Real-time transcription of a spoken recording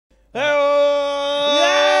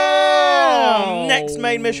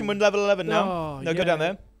main mission. We're level 11 now. Oh, no, yeah. go down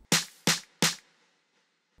there.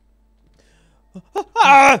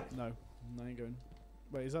 Ah! No, I ain't going.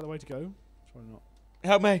 Wait, is that the way to go? Probably not.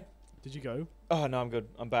 Help me. Did you go? Oh, no, I'm good.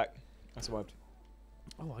 I'm back. I survived.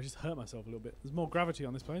 Oh, I just hurt myself a little bit. There's more gravity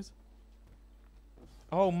on this place.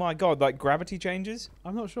 Oh my god, like gravity changes?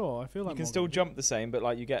 I'm not sure. I feel like You can more still gravity. jump the same, but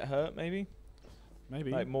like you get hurt maybe?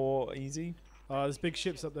 Maybe. Like more easy? There's big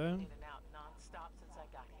ships up there.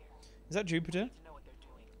 Is that Jupiter?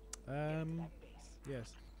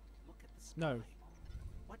 Yes. No.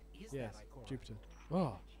 Yes, Jupiter.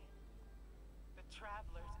 Oh.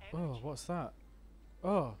 Oh, what's that?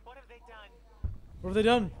 Oh. What have they done? What have they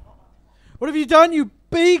done? What have you done, you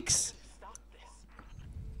beaks?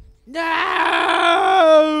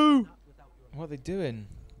 No! What are they doing?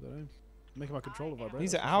 I don't know. Making my controller vibrate.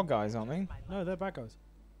 These are our guys, aren't they? No, they're bad guys.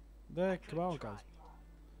 They're Cabal guys.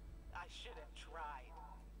 I should have tried.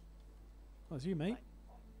 Oh, it's you, mate.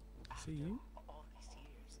 See you. All these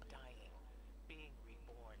years dying, being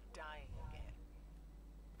reborn, dying again.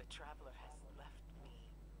 The traveler has left me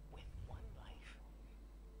with one life.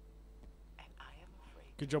 And I am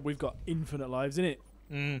afraid. Good job we've got infinite lives, innit?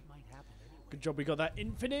 Mm. Good job we got that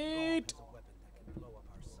infinite!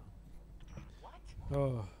 What?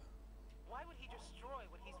 Oh. Why would he destroy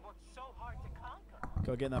what he's worked so hard to conquer?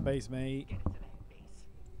 Gotta get in that base, mate. Get into that base.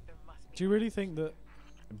 There must be. Do you really think that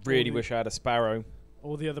Really wish I had a sparrow.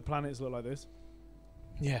 all the other planets look like this?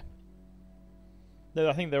 Yeah. No,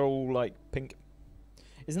 I think they're all like pink.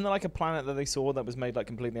 Isn't there like a planet that they saw that was made like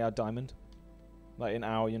completely out of diamond? Like in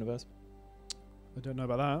our universe? I don't know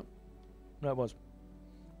about that. No, it was.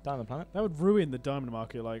 Diamond planet. That would ruin the diamond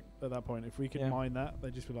market, like, at that point. If we could Yeah. mine that,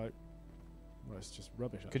 they'd just be like, well, it's just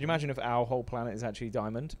rubbish. Could you imagine if our whole planet is actually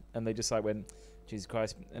diamond and they just like went, Jesus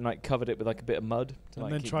Christ, and like covered it with like a bit of mud to, And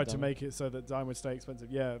like, then keep tried the to diamond? make it so that diamond would stay expensive.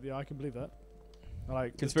 Yeah, I can believe that.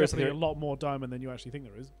 Like, there's Conspiracy definitely theory. a lot more diamond than you actually think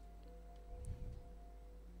there is.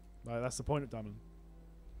 Like, that's the point of diamond.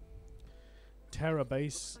 Terra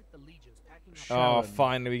base. Oh, Sharon.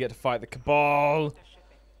 finally we get to fight the Cabal.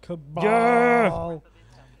 Cabal. Yeah! Well,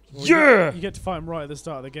 Yeah! You get to fight them right at the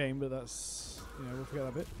start of the game, but that's, we'll forget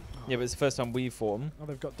that bit. Yeah, but it's the first time we fought them. Oh,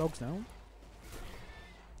 they've got dogs now.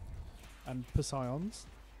 And Poseidons.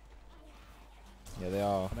 Yeah, they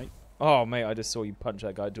are. Mate. Oh, mate, I just saw you punch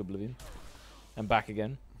that guy to oblivion. And back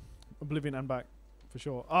again. Oblivion and back, for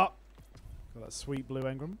sure. Ah! Got that sweet blue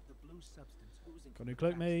engram. Got a new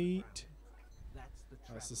cloak, mate.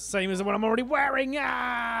 That's the same as the one I'm already wearing.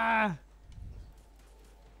 Ah!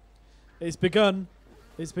 It's begun.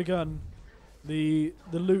 It's begun. The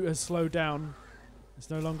loot has slowed down. It's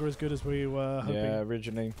no longer as good as we were hoping. Yeah,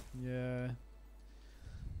 originally. Yeah.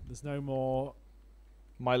 There's no more.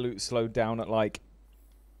 My loot slowed down at like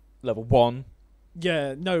level 1.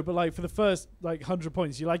 Yeah, no, but like for the first like 100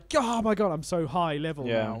 points, you're like, oh my god, I'm so high level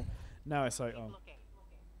Yeah. now. Now it's like, oh.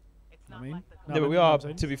 I mean, No, but we are,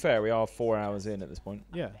 to be fair, we are 4 hours in at this point.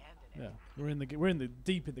 Yeah, yeah. We're in the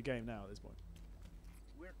deep in the game now at this point.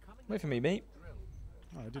 Wait for me, mate.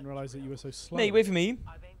 Oh, I didn't realize that you were so slow. Mate, wait for me.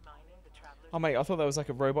 Oh, mate, I thought that was like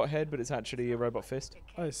a robot head, but it's actually a robot fist.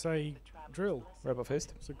 I say drill. Robot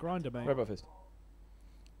fist. It's a grinder, mate. Robot fist.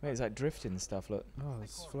 Mate, it's like drifting and stuff, look. Oh,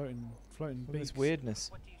 it's floating Look at this beaks.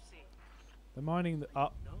 weirdness. They're mining the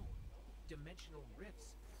up. Dimensional rifts.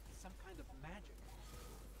 Some kind of magic.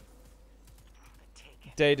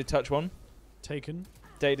 Day to touch one. Taken.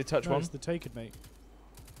 Day to touch No, one. it's the Taken, mate.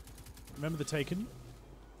 Remember the Taken?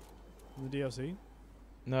 In the DLC?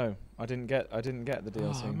 No, I didn't get the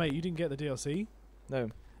DLC. Oh, mate, you didn't get the DLC? No.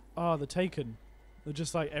 Ah, the Taken. They're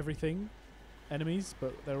just like everything. Enemies,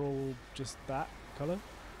 but they're all just that colour.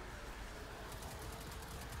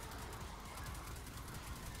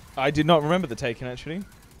 I did not remember the Taken, actually.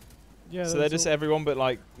 Yeah. So they're just everyone but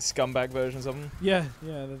like scumbag versions of them. Yeah.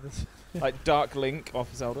 Like Dark Link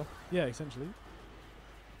off Zelda. Yeah, essentially.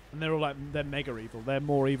 And they're all like, they're mega evil. They're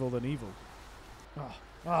more evil than evil.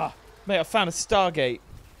 Mate, I found a Stargate.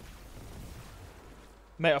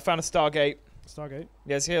 Mate, I found a Stargate. Stargate?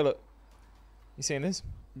 Yeah, it's here, look. You seeing this?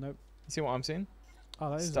 Nope. You see what I'm seeing?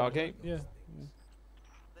 Oh, that is Stargate? Yeah.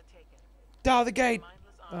 Down the gate!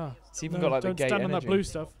 Ah. It's even No, got like the don't gate stand on energy. that blue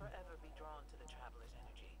stuff.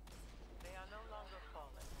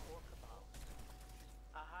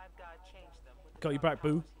 Got your back,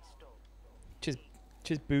 boo.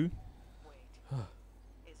 Cheers, boo.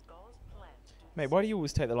 Mate, why do you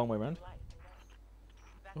always take the long way around?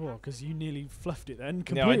 Oh, because you nearly fluffed it then. No,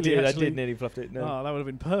 I Completely, did. actually. I did nearly fluffed it. No. Oh, that would have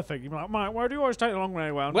been perfect. You'd be like, mate, why do you always take the long way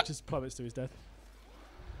around? What? Just plummets to his death.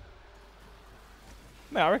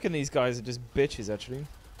 Mate, I reckon these guys are just bitches, actually.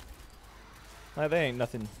 Like, they ain't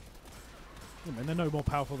nothing. I mean, they're no more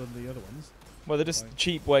powerful than the other ones. Well, they're just Like-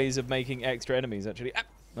 cheap ways of making extra enemies, actually. Ah!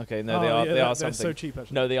 Okay, no, Oh, they are. yeah, They are they're something. so cheap,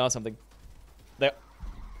 actually. No, they are something. They.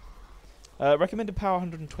 Recommended power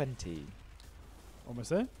 120. Almost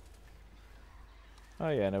there. Oh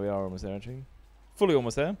yeah, no, we are almost there actually. Fully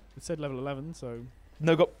almost there. It said level 11, so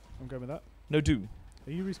No go. I'm going with that. No do.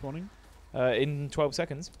 Are you respawning? In 12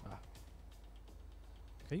 seconds. Ah.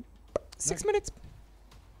 Okay. 6 minutes.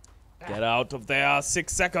 Get out of there.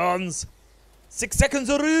 6 seconds. 6 seconds,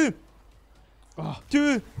 Aru. Oh.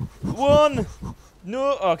 2, 1.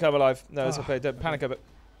 No. Oh, okay, I'm alive. No, it's Ah, okay. Don't panic over it.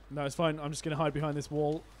 No, it's fine. I'm just going to hide behind this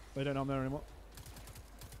wall. They don't know I'm there anymore.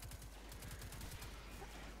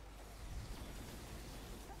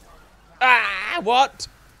 Ah, what?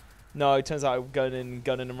 No, it turns out gunning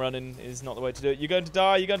and running is not the way to do it. You're going to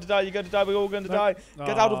die. You're going to die. You're going to die. We're all going to No. die.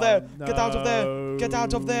 Get out of there. Oh, Get out of there. Get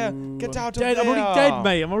out of there. Get out of Dead. there. I'm already dead,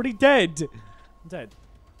 mate. I'm already dead. I'm dead.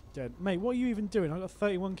 Dead. Mate, what are you even doing? I got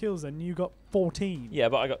 31 kills then. You got 14. Yeah,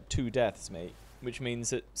 but I got 2 deaths, mate. Which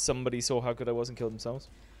means that somebody saw how good I was and killed themselves.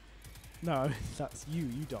 No, that's you.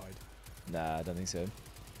 You died. Nah, I don't think so.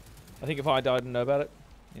 I think if I died and know about it,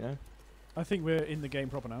 you know. I think we're in the game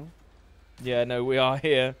proper now. Yeah, no, we are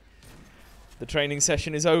here. The training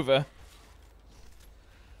session is over.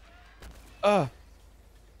 Get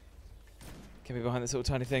me behind this little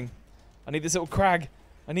tiny thing. I need this little crag.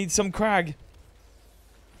 I need some crag.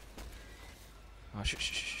 Oh,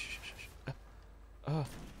 shh.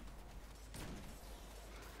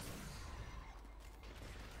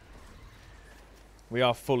 We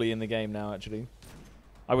are fully in the game now, actually.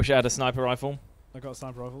 I wish I had a sniper rifle. I got a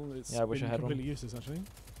sniper rifle. It's Yeah, I wish been I had one. completely useless, actually.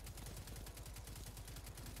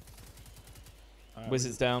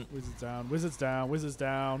 Wizards down. Wizards down. Wizards down. Wizards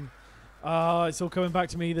down. Ah, it's all coming back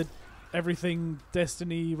to me that everything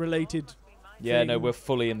Destiny related. Yeah, no, thing. we're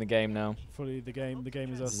fully in the game now. Fully the game. The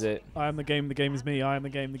game is This us. is it. I am the game. The game is me. I am the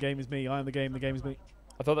game. The game is me. I am the game. The game is me.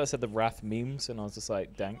 I thought that said the Wrath memes, and I was just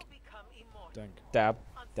like, dank. Dank. Dab.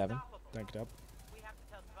 Dabbing. Dank dab.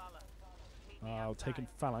 Oh, taking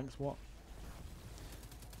phalanx. What?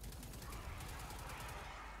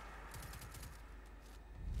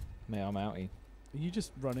 Mate, I'm outie. Are you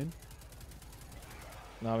just running?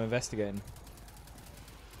 No, I'm investigating.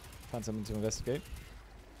 Found something to investigate.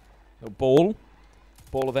 A ball.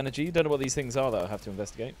 Ball of energy. Don't know what these things are that I have to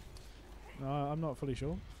investigate. No, I'm not fully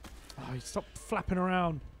sure. Oh, stop flapping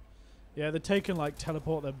around. Yeah, they're taking like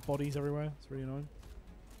teleport their bodies everywhere. It's really annoying.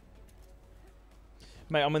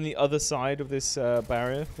 Mate, I'm on the other side of this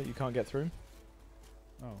barrier that you can't get through.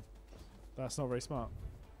 Oh, that's not very smart.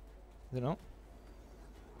 Is it not?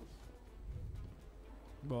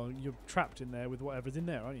 Well, you're trapped in there with whatever's in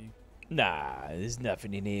there, aren't you? Nah, there's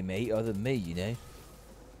nothing in here, mate, other than me, you know.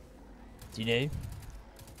 Do you know?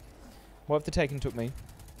 What if the Taken took me?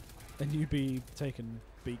 And you'd be taken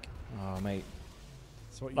beak. Oh, mate.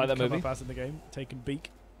 That's what you Like that come movie? up as in the game. Taken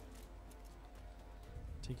beak.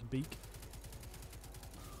 Taken beak.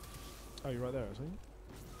 Oh, you're right there, actually.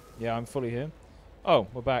 Yeah, I'm fully here. Oh,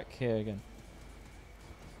 we're back here again.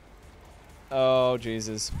 Oh,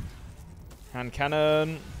 Jesus. Hand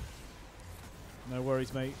cannon. No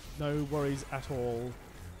worries, mate. No worries at all.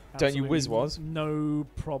 Don't you Absolutely whiz-waz? No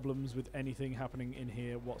problems with anything happening in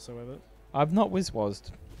here whatsoever. I've not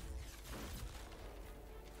whiz-wazzed.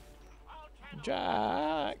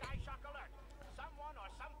 Jack!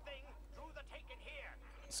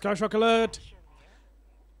 Skyshock alert!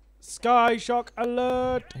 Skyshock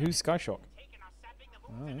alert! Who's Skyshock?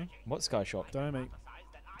 Oh, yeah. What's Skyshock? Don't know, mate.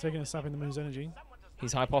 Taking a sap in the moon's energy.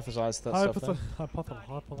 He's hypothesized that stuff then.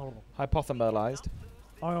 Hypothemalized.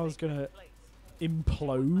 I was gonna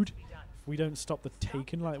implode if we don't stop the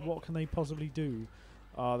Taken. Like, what can they possibly do?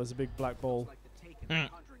 Ah, there's a big black ball.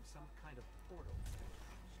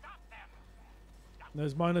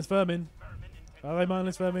 There's mindless vermin. Are they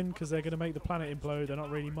mindless vermin? Because they're gonna make the planet implode. They're not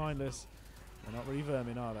really mindless. They're not really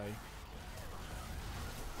vermin, are they?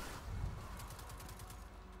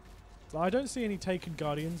 So I don't see any Taken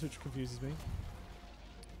Guardians, which confuses me.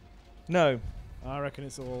 No. I reckon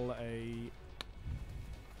it's all it's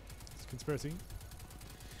a conspiracy.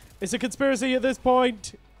 It's a conspiracy at this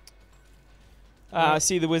point. I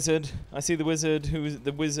see the wizard. I see the wizard who is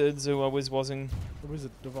the wizards who are whiz-wazzing. The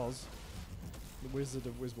Wizard of Oz. The Wizard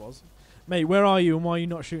of Wiz-Was. Mate, where are you and why are you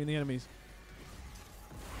not shooting the enemies?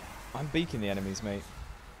 I'm beaking the enemies, mate.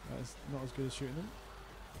 That's not as good as shooting them.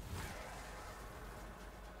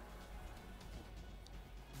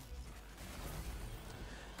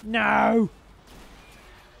 No!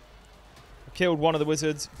 I killed one of the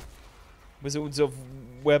wizards. Wizards of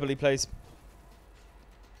Weberly Place.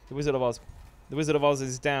 The Wizard of Oz. The Wizard of Oz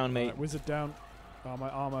is down, mate. Right, wizard down. Oh, my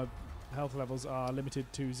armor health levels are limited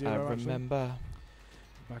to I 0. actually. remember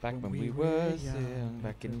back when we were young,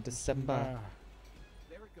 back in December.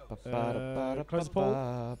 There it goes. Close the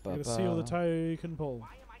poll. You're gonna seal the token poll. Why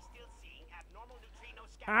am I still seeing abnormal neutrino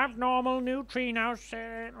scattering? Abnormal neutrinos.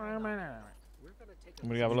 We're gonna take I'm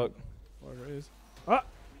gonna have a look. Whatever it is.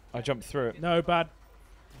 I jumped through it. No, bad.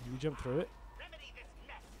 You jumped through it. Remedy this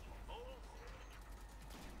mess, you fools.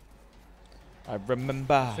 I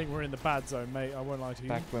remember I think we're in the bad zone, mate. I won't lie to you.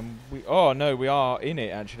 back when we. Oh no, we are in it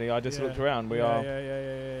actually. I just Yeah. looked around. We Yeah, are.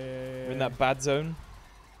 Yeah. We're in that bad zone.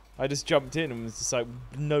 I just jumped in and was just like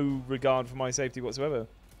no regard for my safety whatsoever.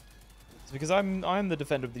 It's because I'm the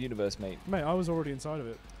defender of the universe, mate. Mate, I was already inside of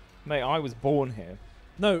it. Mate, I was born here.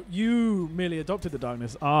 No, you merely adopted the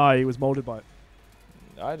darkness. I was molded by it.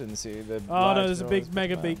 I didn't see the. Oh light no, there's a nor big the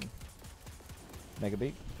mega plan. beak. Mega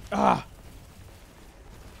beak. Ah!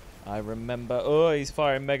 I remember. Oh, he's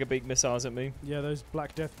firing mega beak missiles at me. Yeah, those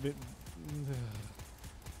Black Death bit.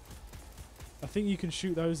 I think you can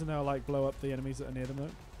shoot those and they'll like blow up the enemies that are near them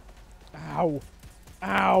though. Ow!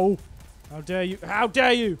 Ow! How dare you! How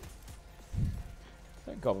dare you!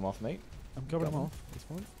 Don't gob him off, mate. I'm covering Got them them. off at this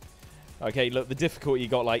point. Okay, look, the difficulty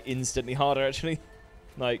got like instantly harder actually.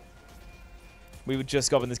 Like, we were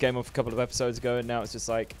just gobbing this game off a couple of episodes ago, and now it's just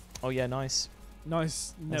like, oh yeah, nice.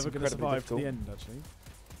 Nice, never going to incredibly survive to the difficult. end actually.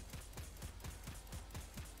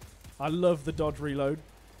 I love the dodge reload.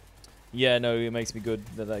 Yeah, no, it makes me good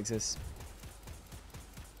that exists.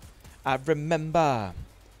 I remember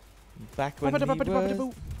back when he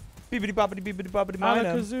was bibbidi bobbidi bibbidi bobbidi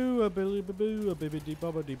minor. Alakazoo, a billy boo, a bibbidi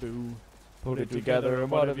bobbidi boo. Put it together and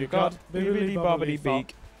what have you got? Bibbidi bobbidi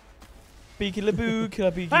beak. Beaky la book, la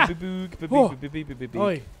beaky Ah! book, Oh! beak.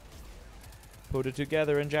 Oi! Put it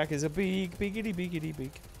together and Jack is a beak, beakity beakity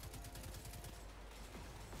beak.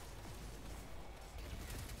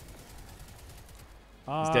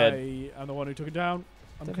 I dead. am the one who took it down.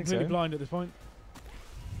 I'm Don't think completely so. blind at this point.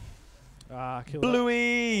 Ah, killed that.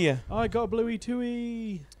 Bluey! I got a bluey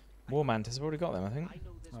tooey. War Mantis, I've already got them, I think. I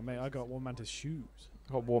know this. Oh, mate, I got War Mantis shoes.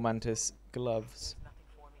 Got War Mantis gloves. There's nothing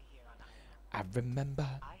for me here on Isla. I remember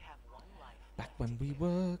I have one life. back when we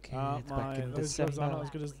were kids, back in Those gloves are not December. as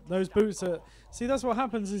good as those boots. Are, see, that's what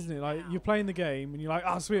happens, isn't it? Like you're playing the game and you're like,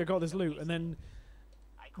 "Oh, sweet, I got this loot," and then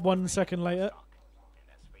 1 second later,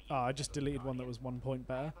 oh, I just deleted one that was 1 point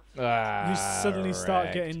better. You suddenly start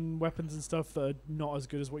wrecked. getting weapons and stuff that are not as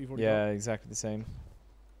good as what you've already Yeah, exactly the same. got.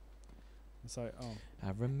 It's like, oh,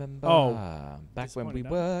 I remember back when we disappointing now.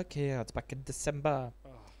 were kids, back in December. oh.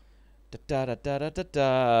 Da da da da da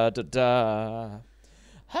da da da.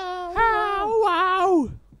 How wow!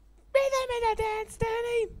 Rhythm in a dance,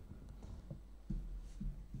 Danny.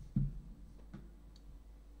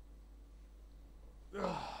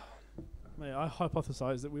 Mate, I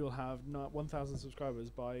hypothesize that we will have 1,000 subscribers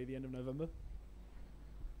by the end of November.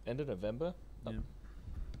 End of November. Yeah.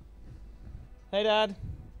 Hey, Dad.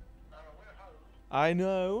 I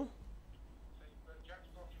know.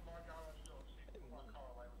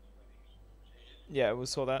 Yeah, we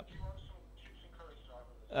saw that.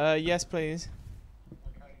 Yes, please.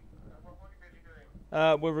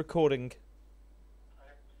 We're recording.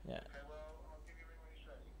 Yeah.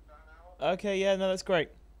 Okay, yeah, no, that's great.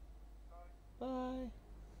 Bye.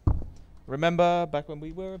 Remember back when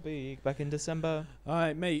we were big, back in December. All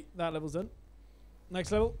right, mate, that level's done.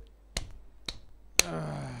 Next level.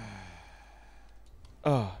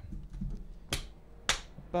 Oh.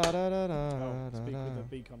 Oh, speak with the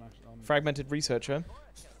beak on. Fragmented researcher.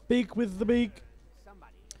 Speak with the beak.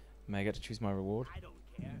 May I get to choose my reward?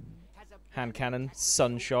 Hand cannon,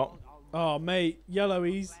 sunshot. Oh, mate,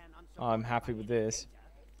 yellowies. I'm happy with this.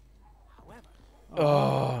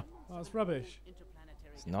 Oh, Oh, that's rubbish.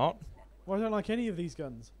 it's not. Well, I don't like any of these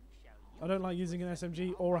guns. I don't like using an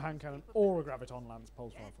SMG or a hand cannon or a graviton lance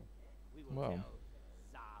pulse rifle. Well,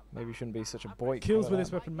 maybe you shouldn't be such a boy. Kills with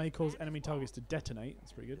this weapon may cause enemy targets to detonate.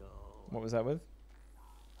 That's pretty good. What was that with?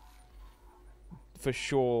 For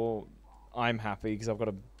sure, I'm happy because I've got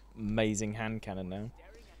an amazing hand cannon now.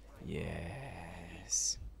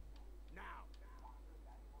 Yes.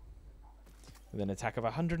 With an attack of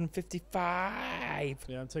 155.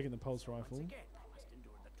 Yeah, I'm taking the pulse rifle.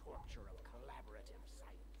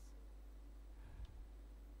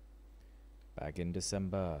 Back in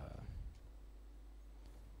December.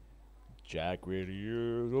 Jack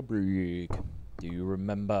really a break. Do you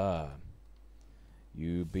remember?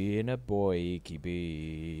 You being a boyky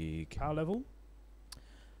big. Power level?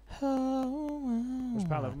 What's What's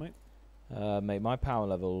power level, mate? Mate, my power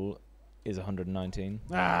level is 119.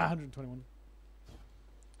 Ah, 121.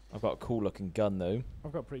 I've got a cool looking gun though.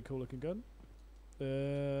 I've got a pretty cool looking gun.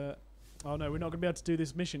 Oh no, we're not going to be able to do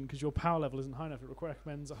this mission because your power level isn't high enough. It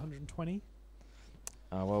recommends 120.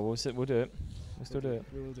 Oh well, we'll do it. We'll still do it.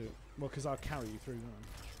 We will do it. Well, because I'll carry you through.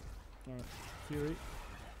 Alright, Fury.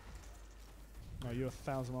 No, you're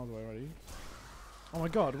 1,000 miles away already. Oh my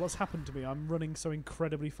god, what's happened to me? I'm running so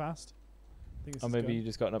incredibly fast. I think it's Or this maybe gun. you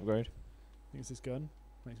just got an upgrade. I think it's this gun.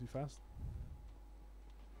 Makes me fast.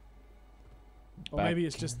 Or Back. maybe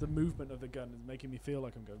it's just the movement of the gun is making me feel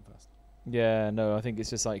like I'm going fast. Yeah, no, I think it's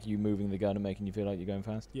just like you moving the gun and making you feel like you're going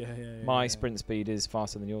fast. Yeah. My sprint speed is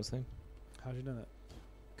faster than yours, thing. How do you know that?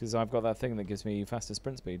 Because I've got that thing that gives me faster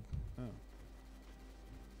sprint speed. Oh.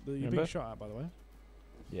 You're Remember? being shot at, by the way.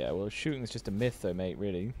 Yeah, well, shooting is just a myth, though, mate.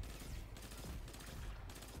 Really.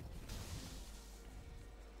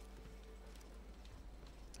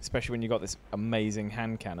 Especially when you got this amazing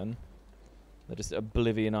hand cannon that just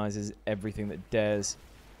oblivionizes everything that dares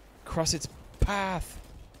cross its path.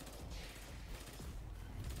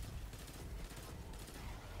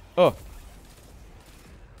 Oh.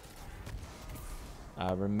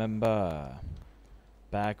 I remember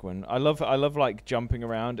back when I love like jumping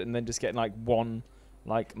around and then just getting like one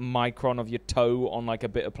like micron of your toe on like a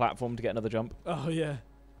bit of platform to get another jump. Oh yeah.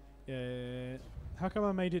 Yeah. How come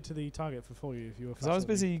I made it to the target for you if you were? Because I was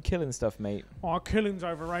busy killing stuff, mate. Oh, killing's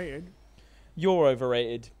overrated. You're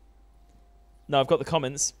overrated. No, I've got the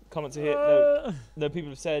comments. Comments are here. No, people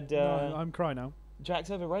have said No, I'm crying now.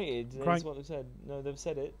 Jack's overrated. Crying. That's what they've said. No, they've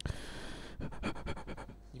said it.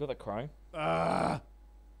 You got that cry?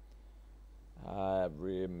 I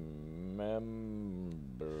remember.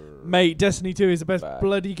 Mate, Destiny 2 is the best Back.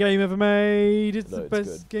 bloody game ever made. It's No, the it's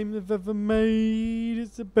best game they've ever made.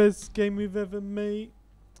 It's the best game we've ever made.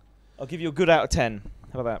 I'll give you a good out of 10.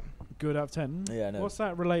 How about Good out of 10. Yeah, no. What's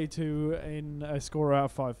that related to in a score out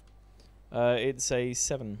of 5? that? It's a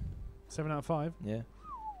 7. 7 out of 5? Yeah.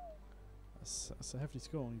 That's a hefty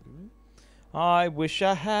score. I wish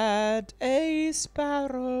I had a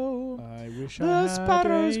sparrow. I wish I The had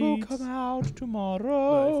sparrows will 8. come out No,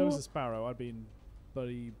 tomorrow. if there was a sparrow, I'd be in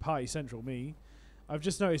bloody Party Central, me. I've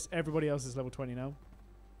just noticed everybody else is level 20 now.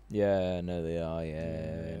 Yeah, no, they are.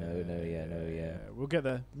 Yeah, no. We'll get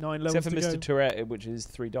there. 9 levels Except for to Mr. go. Tourette, which is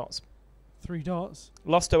 3 dots. 3 dots.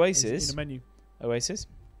 Lost In Oasis. a menu. Oasis.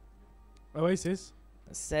 Oasis.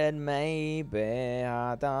 I said maybe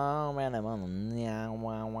I don't really wanna.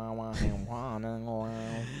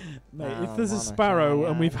 Mate, if there's a sparrow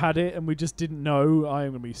and we've had it and we just didn't know, I am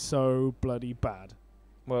going to be so bloody bad.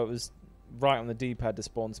 Well, it was right on the D-pad to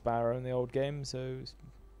spawn sparrow in the old game, so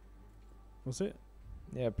Was it?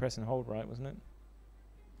 yeah, press and hold right, wasn't it?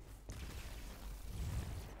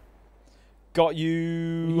 Got you.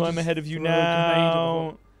 You I'm just ahead of you throw a grenade at the now.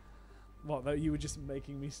 wall. What, that you were just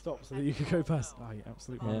making me stop so that you could go past? Oh, you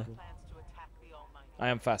absolute Yeah. miracle. Plans to attack the Almighty. I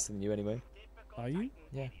am faster than you anyway. Are you?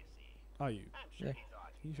 Yeah. Are you? Yeah. Are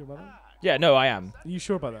you sure about that? Yeah, no, I am. Are you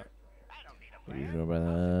sure about that? Are you sure about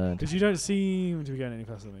that? Because you don't seem to be going any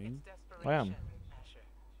faster than me. I am.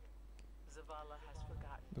 Zavala has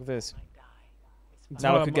forgotten Look at this. might die. It's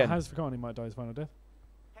Now look Zavala again. has forgotten he might die his final death.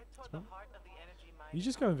 head toward the heart of the energy mine. You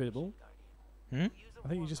just go invisible. Hmm? I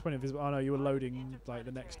think you just went invisible. Oh no, you were loading like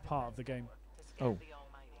the next part of the game. Oh.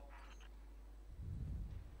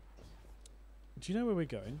 Do you know where we're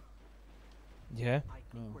going? Yeah.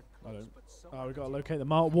 No, I don't. Oh, we've got to locate the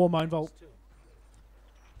war mine vault.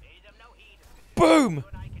 Boom!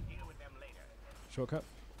 Shortcut.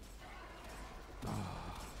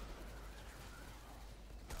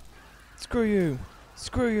 Screw you.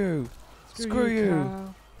 Screw you. Screw you.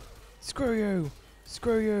 cow. Screw you.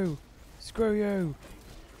 Screw you. Screw you.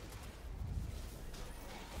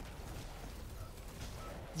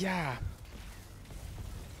 Yeah.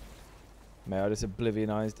 Mate, I just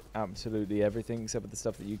oblivionized absolutely everything except for the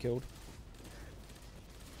stuff that you killed.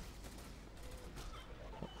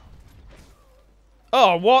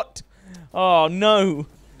 Oh, what? Oh, no.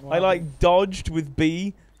 What I, like, happened? dodged with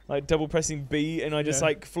B, like, double pressing B, and I just, Yeah.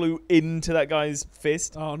 like, flew into that guy's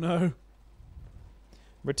fist. Oh no.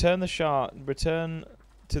 Return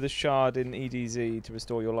to the shard in EDZ to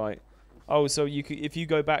restore your light. Oh, so you could, if you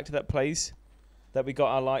go back to that place that we got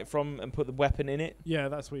our light from and put the weapon in it. Yeah,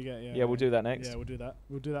 that's what you get. Yeah. Yeah, we'll do that next. Yeah, we'll do that.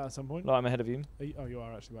 We'll do that at some point. Like, I'm ahead of you. Oh, you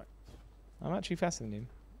are actually back. I'm actually faster than you.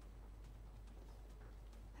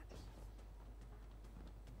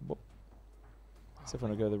 Whoop. Except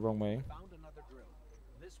when I go the wrong way. Found another drill.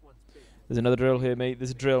 This one's big. There's another drill here, mate.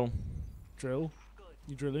 There's a drill. Drill.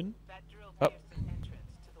 You drill in? That drill Up. pierced the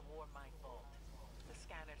entrance to the war mine vault. The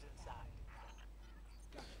scanner's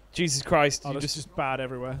inside. Jesus Christ. Oh, You that's just bad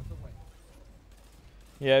everywhere.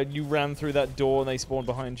 Yeah, you ran through that door and they spawned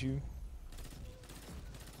behind you.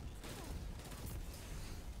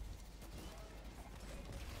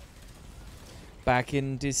 Back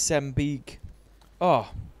in December. Oh,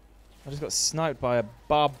 I just got sniped by a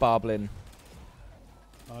boblin.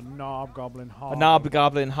 A knob goblin. A knob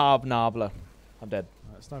goblin hobnobbler. I'm dead.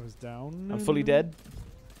 Right, sniper's down. I'm fully dead.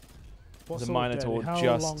 What There's a sort of Minotaur dead? How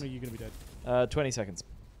just- long are you going to be dead? 20 seconds.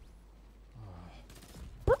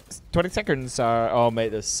 20 seconds. Oh, mate,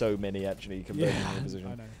 there's so many actually converting in the position.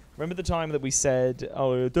 I know. Remember the time that we said,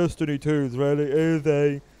 "Oh, Destiny 2 is really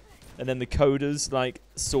easy," and then the coders like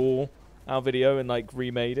saw our video and like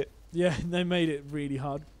remade it. Yeah, they made it really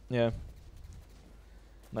hard. Yeah.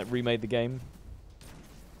 Like remade the game.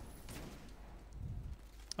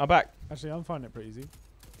 I'm back. Actually, I'm finding it pretty easy.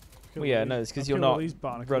 Well, yeah, no, it's because you're not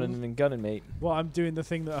running running. and gunning, mate. Well, I'm doing the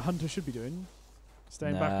thing that a hunter should be doing,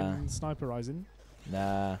 staying back Nah. and sniperizing.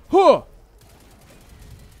 Nah. Huh!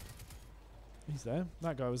 He's there.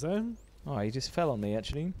 That guy was there. Oh, he just fell on me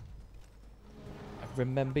actually. I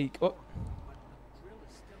remember. Oh, Drill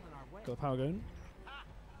is still in our way. Got the power going.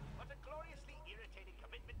 What a gloriously irritating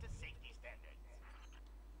commitment to safety standards.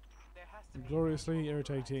 There has to be Gloriously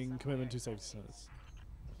irritating commitment to safety standards.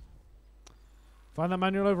 Find that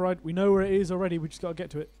manual override. We know where it is already. We just got to get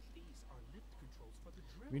to it. These are lift controls for the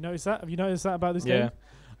drill. Have you noticed that? Have you noticed that about this yeah. game?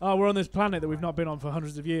 Oh, we're on this planet that we've not been on for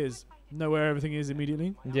hundreds of years. Know where everything is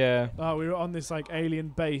immediately. Yeah. Oh, we were on this like alien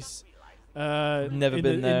base. Never in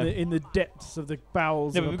been there. In the depths of the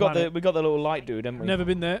bowels. Yeah, of but a we got planet. the little light dude, haven't we? Never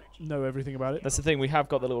been there. Know everything about it. That's the thing. We have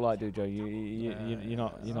got the little light dude, Joe. You're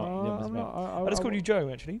not. I'm not- I just called you Joe,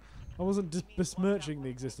 actually. I wasn't besmirching the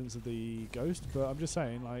existence of the ghost, but I'm just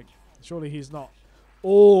saying, like, surely he's not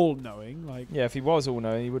all-knowing. Like, Yeah, if he was all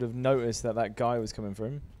knowing, he would have noticed that that guy was coming for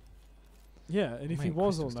him. yeah, and if he Mate,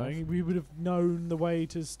 was crystal all-knowing, we would have known the way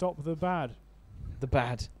to stop the bad The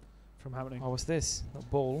bad. from happening. Oh, what's this? That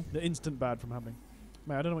ball. The instant bad from happening.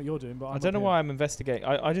 Mate, I don't know what you're doing, but I don't know why I'm investigating.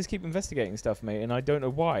 I just keep investigating stuff, mate, and I don't know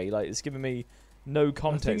why. Like, it's giving me no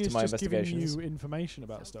context to my just investigations. giving you information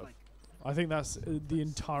about stuff. I think that's the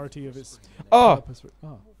entirety of its Oh! purpose.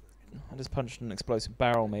 Oh. I just punched an explosive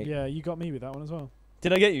barrel, mate. Yeah, you got me with that one as well.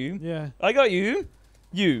 Did I get you? Yeah. I got you.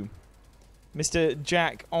 You. Mr.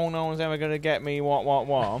 Jack, oh, no one's ever going to get me, what.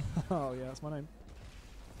 Oh, yeah, that's my name.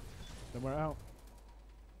 Don't wear it out.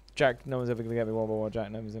 Jack, no one's ever going to get me, what.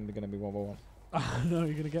 Jack, no one's ever going to be, what. No,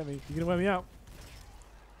 you're going to get me. You're going to wear me out.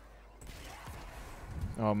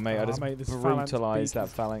 Oh, mate, I Ah, just mate, this phalanx brutalized beak that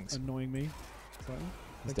is phalanx. Annoying me. Slightly.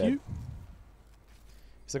 He's Thank dead. you.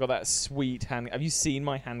 So I got that sweet hand. Have you seen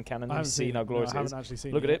my hand cannon? I Have you haven't seen how it. No, glorious I it haven't is? actually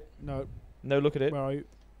seen Look it. at yet. it. No, No, look at it. where are you?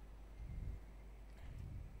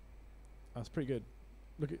 That's pretty good.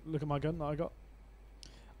 Look at my gun that I got.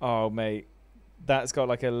 Oh, mate. That's got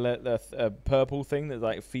like a purple thing that's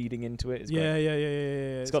like feeding into it. It's Yeah. great.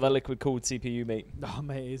 It's It's got that liquid cooled CPU, mate. Oh,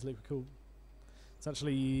 mate, it is liquid cooled. It's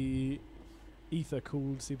actually ether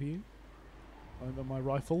cooled CPU. On my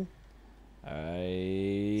rifle. Oh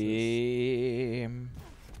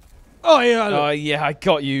yeah. Oh, yeah, I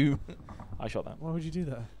got you. I shot that. Why would you do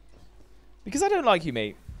that? Because I don't like you,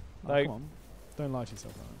 mate. Oh, Like, come on. Don't lie to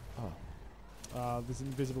yourself like that. There's an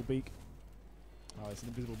invisible beak. Oh, it's an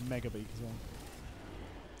invisible mega beak as well.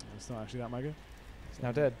 It's not actually that mega. he's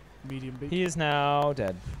now dead. Medium beak. He is now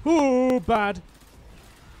dead. Ooh, bad.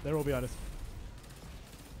 They're all behind us.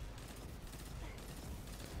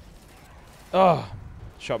 Oh,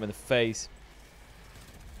 shot him in the face.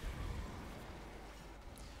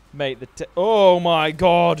 Mate, oh my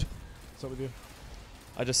god. What's up with you?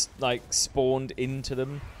 I just, like, spawned into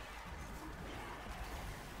them.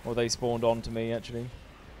 Or they spawned onto me, actually.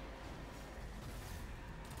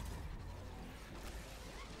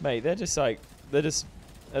 Mate, they're just, like, at this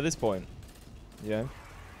point, you know?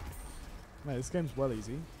 Mate, this game's well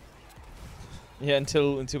easy. Yeah,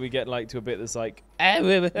 until we get, like, to a bit that's, like... Yeah,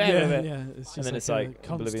 and it's just then it's a like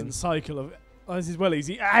constant oblivion. cycle of, oh, this is well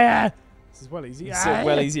easy. Ah! This is well easy. It's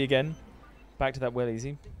well easy again. Back to that well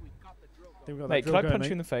easy. I think we got Mate, that can I drill punch going,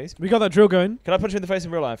 you in the face? We got that drill going. Can I punch you in the face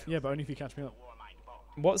in real life? Yeah, but only if you catch me up.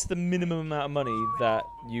 What's the minimum amount of money that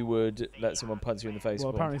you would let someone punch you in the face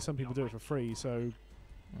Well, for? apparently some people do it for free, so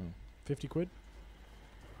 50 quid.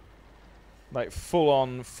 Like,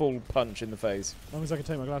 full punch in the face. As long as I can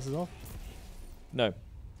take my glasses off. No.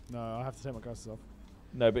 No, I have to take my glasses off.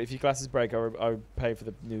 No, but if your glasses break, I would pay for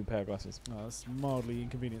the new pair of glasses. Oh, that's mildly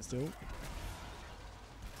inconvenient still.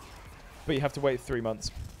 But you have to wait 3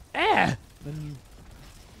 months. Then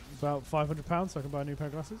about £500 so I can buy a new pair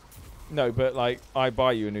of glasses. No, but, like, I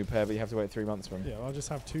buy you a new pair, but you have to wait 3 months for them. Yeah, I'll just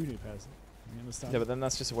have 2 new pairs. You understand? Yeah, but then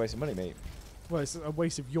that's just a waste of money, mate. Well, it's a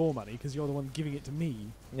waste of your money because you're the one giving it to me.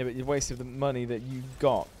 Yeah, but you're wasting the money that you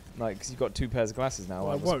got. Like, because you've got 2 pairs of glasses now. Well,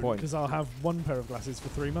 I What's the won't point? because I'll have 1 pair of glasses for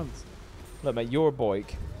 3 months. Look, mate, you're a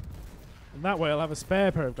boik. And that way I'll have a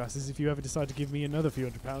spare pair of glasses if you ever decide to give me another few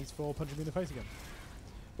 £100 for punching me in the face again.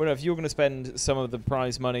 Well, no, if you're going to spend some of the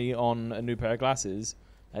prize money on a new pair of glasses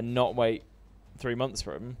and not wait 3 months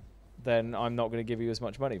for them, then I'm not going to give you as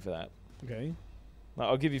much money for that. Okay. Like,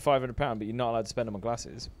 I'll give you £500, but you're not allowed to spend them on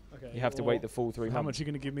glasses. Okay. You have to wait the full 3 months. How much are you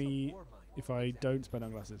going to give me if I don't spend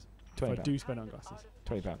on glasses? If I £20. do spend on glasses.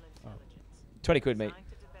 £20. Oh. 20 quid, mate.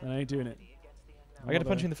 Then I ain't doing it. I'm going to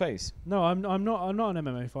punch you in the face. No, I'm not an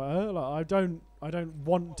MMA fighter. Like, I don't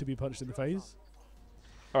want to be punched in the face.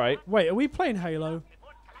 All right. Wait, are we playing Halo?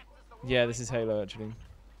 Yeah, this is Halo, actually.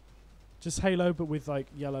 Just Halo, but with like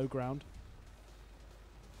yellow ground.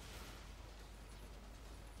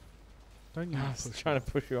 Don't you I was push trying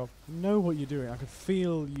to push you off. I know what you're doing. I can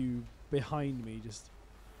feel you behind me, just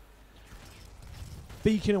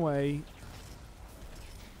beaking away.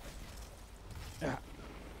 Ah.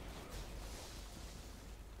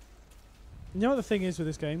 You know what the thing is with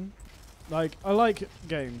this game? Like, I like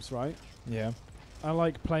games, right? Yeah. I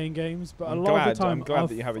like playing games, but I'm a lot of the time I'm glad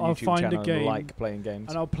that you have a I'll YouTube find channel a game and like playing games.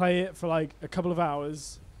 and I'll play it for like a couple of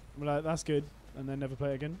hours. I'm like, that's good, and then never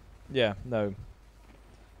play it again. Yeah, no.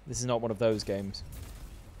 This is not one of those games.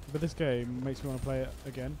 But this game makes me want to play it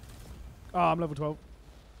again. Ah, I'm level 12.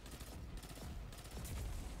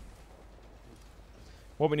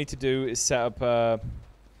 What we need to do is set up,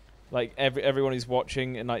 like everyone who's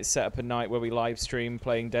watching, and like set up a night where we live stream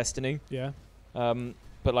playing Destiny. Yeah.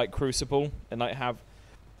 But like Crucible, and like have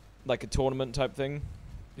like a tournament type thing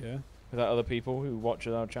Yeah. with other people who watch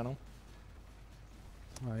our channel.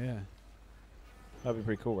 Oh yeah. That'd be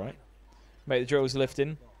pretty cool, right? Mate, the drill's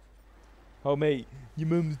lifting. Oh mate, your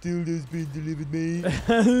mum's dildo's been delivered,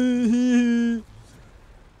 mate.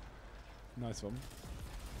 Nice one.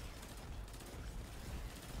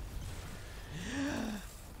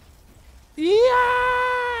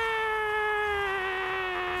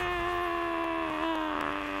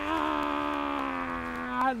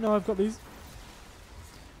 Yeah. No, I've got these.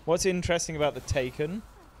 What's interesting about the Taken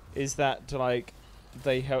is that like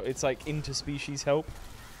they help. It's like interspecies help.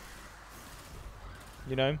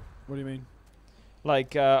 You know, What do you mean?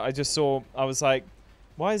 like I just saw. I was like,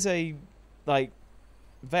 why is a like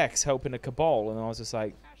Vex helping a Cabal? And I was just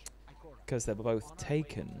like, because they're both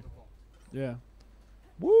Taken. Yeah.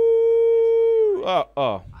 Woo!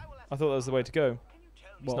 Oh! I thought that was the way to go.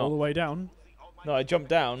 What, not. all the way down? No, I jumped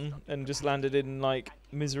down and just landed in like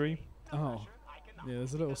misery. Oh. Yeah,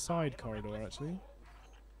 there's a little side corridor actually.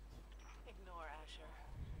 Ignore Asher.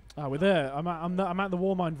 Ah, we're there. I'm at the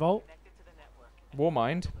Warmind Vault. Connected to the network.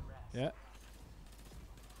 Warmind. Yeah.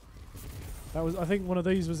 That was. I think one of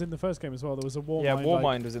these was in the first game as well. There was a Warmind. Yeah, like-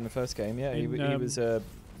 Warmind was in the first game. Yeah, he in, he was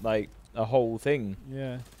like a whole thing.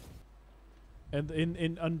 yeah. And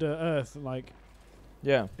in under Earth, like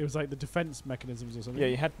Yeah. it was like the defense mechanisms or something. Yeah,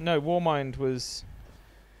 you had Warmind was.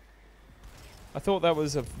 I thought that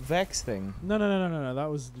was a Vex thing. No.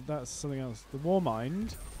 That's something else. The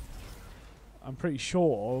Warmind, I'm pretty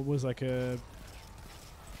sure, was like a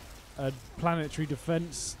planetary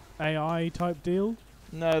defense AI type deal.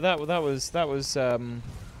 No, that was Because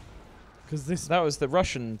this, that was the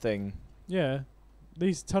Russian thing. yeah,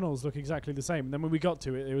 these tunnels look exactly the same. And then when we got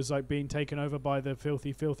to it, it was like being taken over by the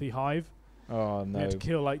filthy hive. Oh We no. had to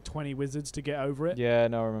kill like 20 wizards to get over it. Yeah,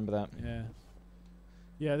 no, I remember that. Yeah.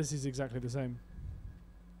 Yeah, this is exactly the same.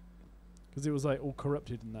 Because it was like all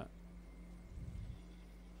corrupted and that.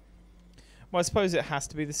 Well, I suppose it has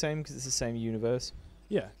to be the same because it's the same universe.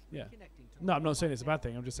 Yeah, yeah. No, I'm not saying it's a bad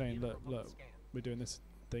thing. I'm just saying, look, we're doing this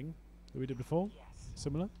thing that we did before. Yes.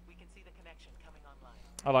 Similar. We can see the connection coming online.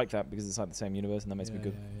 I like that because it's like the same universe and that makes me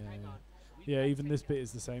good. Yeah, even this bit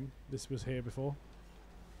is the same. This was here before.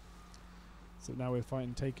 So now we're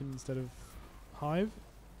fighting Taken instead of Hive.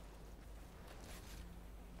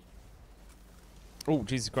 Oh,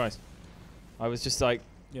 Jesus Christ. I was just like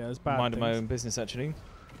Yeah, it's bad. minding my things. own business actually.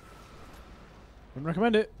 Wouldn't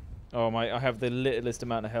recommend it. Oh my, I have the littlest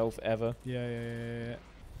amount of health ever. Yeah.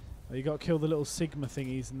 Well, you got to kill the little Sigma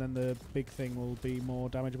thingies, and then the big thing will be more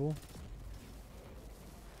damageable.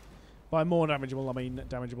 By more damageable, I mean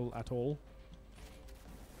damageable at all.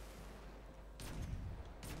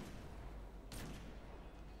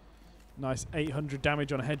 Nice 800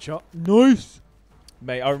 damage on a headshot. Nice!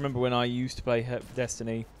 Mate, I remember when I used to play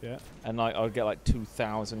Destiny Yeah. and like I would get like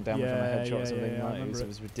 2,000 damage on a Yeah, headshot or yeah, something. yeah, I Like, remember it it.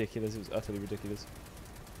 was ridiculous. It was utterly ridiculous.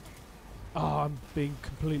 Oh, I'm being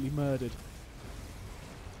completely murdered.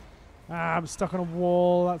 Ah, I'm stuck on a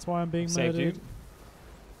wall. That's why I'm being Saved murdered. you.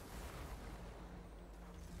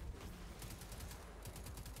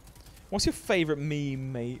 What's your favourite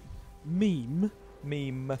meme, mate? Meme?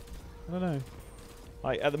 Meme. I don't know.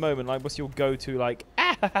 Like at the moment, like what's your go-to like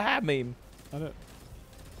ah Meme. I don't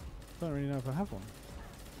really know if I have one.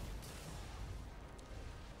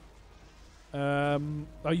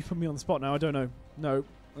 Oh, you put me on the spot now. I don't know. No,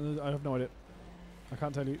 I have no idea. I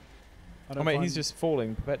can't tell you. I don't. Oh, mate, he's just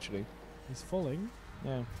falling perpetually. He's falling.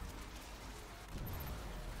 Yeah.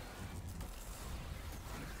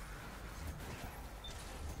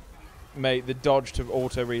 Mate, the dodge to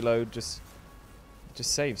auto reload just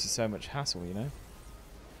saves you so much hassle, you know.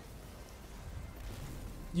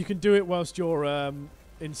 You can do it whilst you're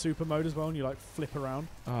in super mode as well, and you like flip around.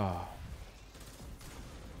 Ah,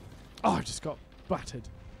 Oh, I just got battered.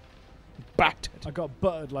 battered. I got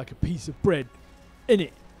buttered like a piece of bread. In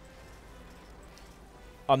it.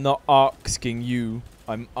 I'm not asking you.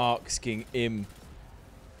 I'm asking him.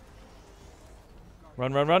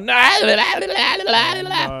 Run, run, run! No, no, I'm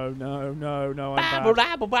bad.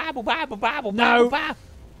 No.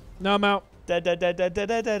 No, I'm out. Dead, dead, dead, dead, dead,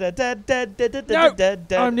 dead, dead, dead, dead, dead, dead, No, dead,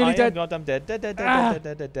 dead. I'm nearly dead. God, I'm dead, dead, dead, Ah. dead,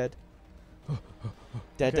 dead, dead, dead,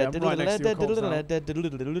 dead. Okay, I'm right next to your corpse now.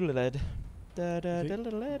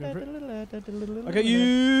 I got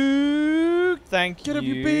you. Thank you. Get up,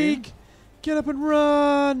 you big. Get up and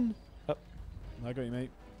run. Up. I got you, mate.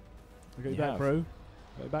 I got you You back, have. bro.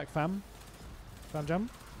 Got you back, fam. Fam jam.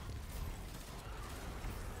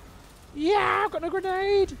 Yeah, I've got no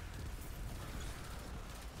grenade.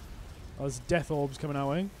 Oh, there's death orbs coming our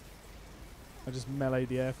way. I just meleeed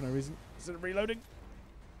the air for no reason. Instead of reloading.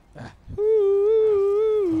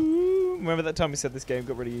 Remember that time we said this game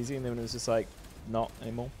got really easy and then it was just like, not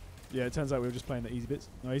anymore? Yeah, it turns out we were just playing the easy bits.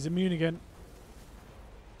 No, he's immune again.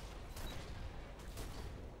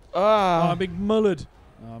 Oh, I'm big mullered.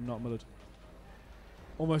 Oh, I'm not mullered.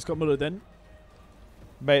 Almost got mullered then.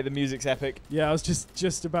 Mate, the music's epic. Yeah, I was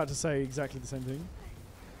just about to say exactly the same thing.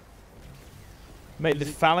 Mate, the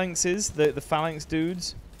phalanxes, the phalanx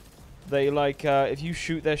dudes, they like, if you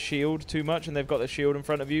shoot their shield too much and they've got their shield in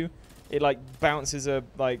front of you, it like bounces a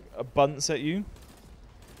bunce at you.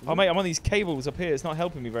 Oh mate, I'm on these cables up here. It's not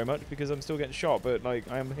helping me very much because I'm still getting shot, but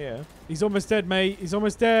like I am here. He's almost dead, mate. He's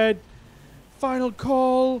almost dead. Final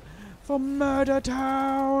call for Murder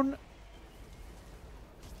Town.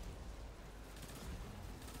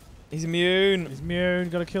 He's immune. He's immune.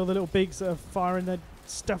 Got to kill the little beaks that are firing their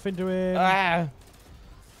stuff into him. Ah!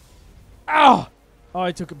 Ah! Oh,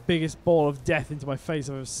 I took the biggest ball of death into my face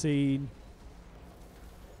I've ever seen.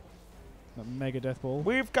 That mega death ball.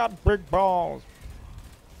 We've got big balls.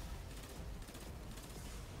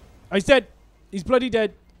 Oh, he's dead. He's bloody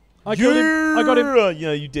dead. I killed him. I got him.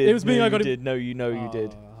 Yeah, you did. It was me, No, I got you him. did. No, you know you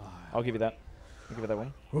did. I'll give you that. I'll give you that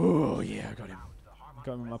one. Oh, yeah, I got him.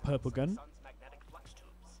 Got him with my purple gun.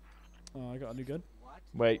 Oh, I got a new gun.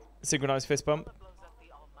 Wait, synchronized fist bump.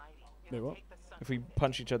 Wait, what? If we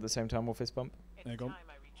punch each other at the same time, we'll fist bump. There you go.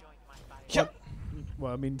 Yep.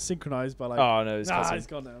 Well, I mean, synchronized by like. Oh no, it's Nah, cussing. it's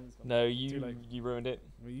gone now. It's gone. No, Too you late. you ruined it.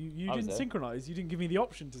 Well, you I was didn't there. synchronize. You didn't give me the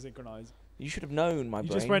option to synchronize. You should have known my You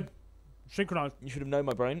brain. just went synchronize. You should have known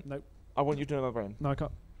my brain. Nope. I want you to know my brain. No, I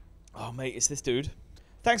can't. Oh mate, it's this dude.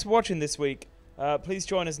 Thanks for watching this week. Please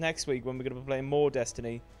join us next week when we're going to be playing more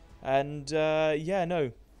Destiny. And yeah,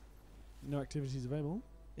 no, No activities available.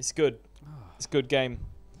 it's good. It's a good game.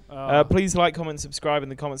 Uh, Please like, comment, and subscribe in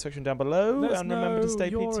the comment section down below, let us and remember to know stay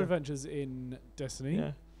your pizza. adventures in Destiny.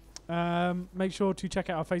 Yeah. Make sure to check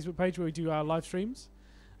out our Facebook page where we do our live streams.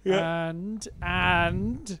 Yeah.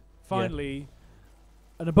 And finally,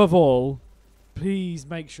 and above all, please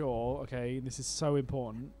make sure. Okay, this is so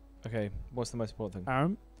important. Okay, what's the most important thing?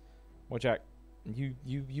 Aaron. Well, Jack, you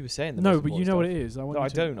were saying the No, most but you important know what stuff. it is. I want No, you I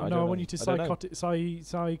to, don't. I No, don't I know. want you to I don't know.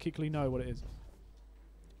 psychically know what it is.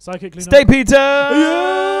 Psychically Stay know. pizza!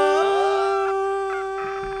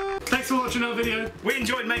 Thanks for watching our video. We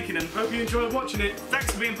enjoyed making them. Hope you enjoyed watching it. Thanks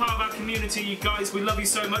for being part of our community, you guys. We love you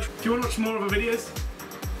so much. Do you want to watch more of our videos?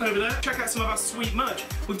 Over there. Check out some of our sweet merch.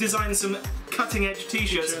 We've designed some cutting-edge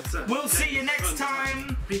t-shirts. T-shirts, We'll see you next fun.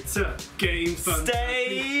 time. Pizza. Game fun. Stay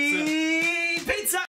Pizza. pizza!